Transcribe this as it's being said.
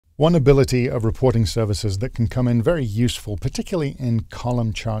One ability of reporting services that can come in very useful, particularly in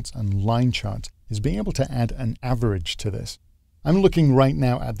column charts and line charts, is being able to add an average to this. I'm looking right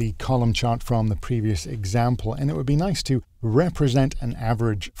now at the column chart from the previous example, and it would be nice to represent an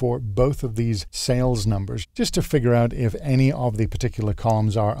average for both of these sales numbers, just to figure out if any of the particular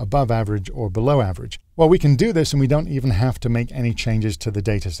columns are above average or below average. Well, we can do this and we don't even have to make any changes to the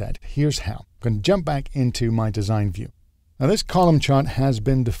data set. Here's how. I'm going to jump back into my design view. Now, this column chart has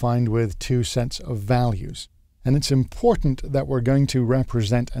been defined with two sets of values, and it's important that we're going to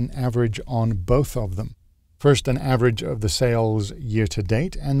represent an average on both of them. First, an average of the sales year to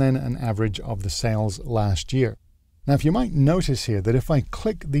date, and then an average of the sales last year. Now, if you might notice here that if I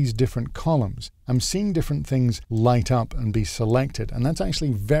click these different columns, I'm seeing different things light up and be selected. And that's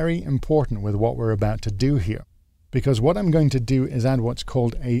actually very important with what we're about to do here. Because what I'm going to do is add what's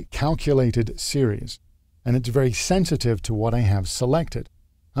called a calculated series. And it's very sensitive to what I have selected.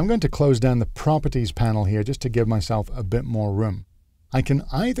 I'm going to close down the Properties panel here just to give myself a bit more room. I can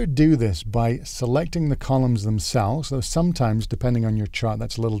either do this by selecting the columns themselves, though sometimes, depending on your chart,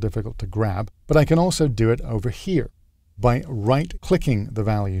 that's a little difficult to grab, but I can also do it over here by right-clicking the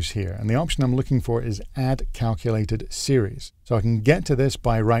values here. And the option I'm looking for is Add Calculated Series. So I can get to this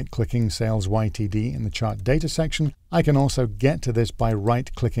by right-clicking Sales YTD in the Chart Data section. I can also get to this by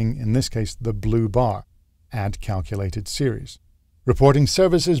right-clicking, in this case, the blue bar, Add Calculated Series. Reporting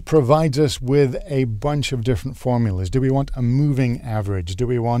Services provides us with a bunch of different formulas. Do we want a moving average? Do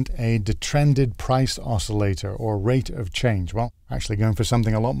we want a detrended price oscillator or rate of change? Well, actually going for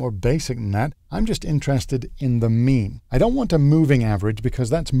something a lot more basic than that. I'm just interested in the mean. I don't want a moving average because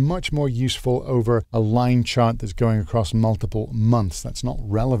that's much more useful over a line chart that's going across multiple months. That's not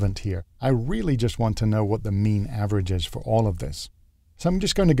relevant here. I really just want to know what the mean average is for all of this. So I'm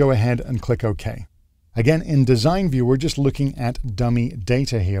just going to go ahead and click OK. Again, in Design View, we're just looking at dummy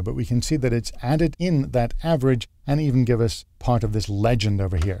data here, but we can see that it's added in that average and even give us part of this legend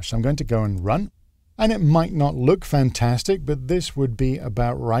over here. So I'm going to go and run. And it might not look fantastic, but this would be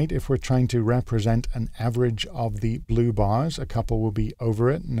about right if we're trying to represent an average of the blue bars. A couple will be over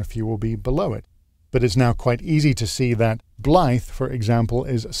it and a few will be below it. But it's now quite easy to see that Blythe, for example,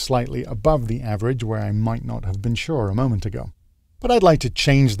 is slightly above the average where I might not have been sure a moment ago. But I'd like to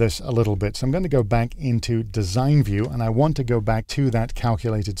change this a little bit. So I'm going to go back into Design View, and I want to go back to that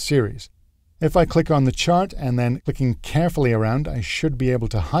calculated series. If I click on the chart and then clicking carefully around, I should be able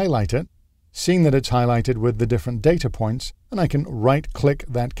to highlight it, seeing that it's highlighted with the different data points, and I can right-click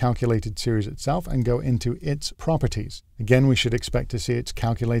that calculated series itself and go into its properties. Again, we should expect to see it's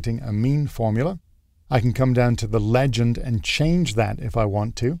calculating a mean formula. I can come down to the legend and change that if I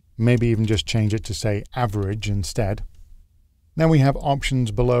want to, maybe even just change it to say average instead. Now we have options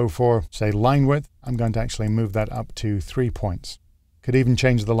below for, say, line width. I'm going to actually move that up to 3 points. Could even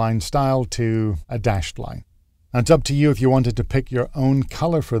change the line style to a dashed line. Now it's up to you if you wanted to pick your own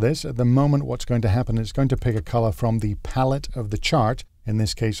color for this. At the moment, what's going to happen is it's going to pick a color from the palette of the chart, in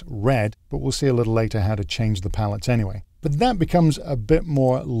this case red, but we'll see a little later how to change the palettes anyway. But that becomes a bit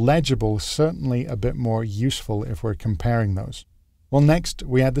more legible, certainly a bit more useful if we're comparing those. Well, next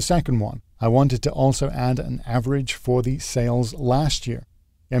we add the second one. I wanted to also add an average for the sales last year.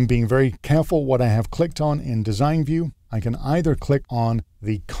 And being very careful what I have clicked on in Design View, I can either click on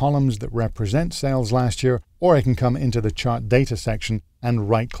the columns that represent sales last year, or I can come into the Chart Data section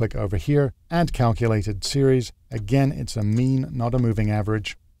and right-click over here, Add Calculated Series. Again, it's a mean, not a moving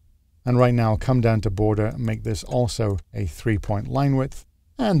average. And right now I'll come down to Border and make this also a 3-point line width.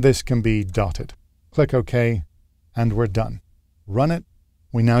 And this can be dotted. Click OK, and we're done. Run it.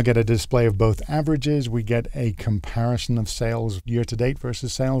 We now get a display of both averages. We get a comparison of sales year to date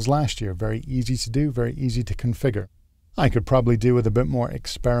versus sales last year. Very easy to do, very easy to configure. I could probably do with a bit more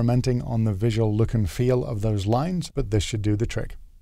experimenting on the visual look and feel of those lines, but this should do the trick.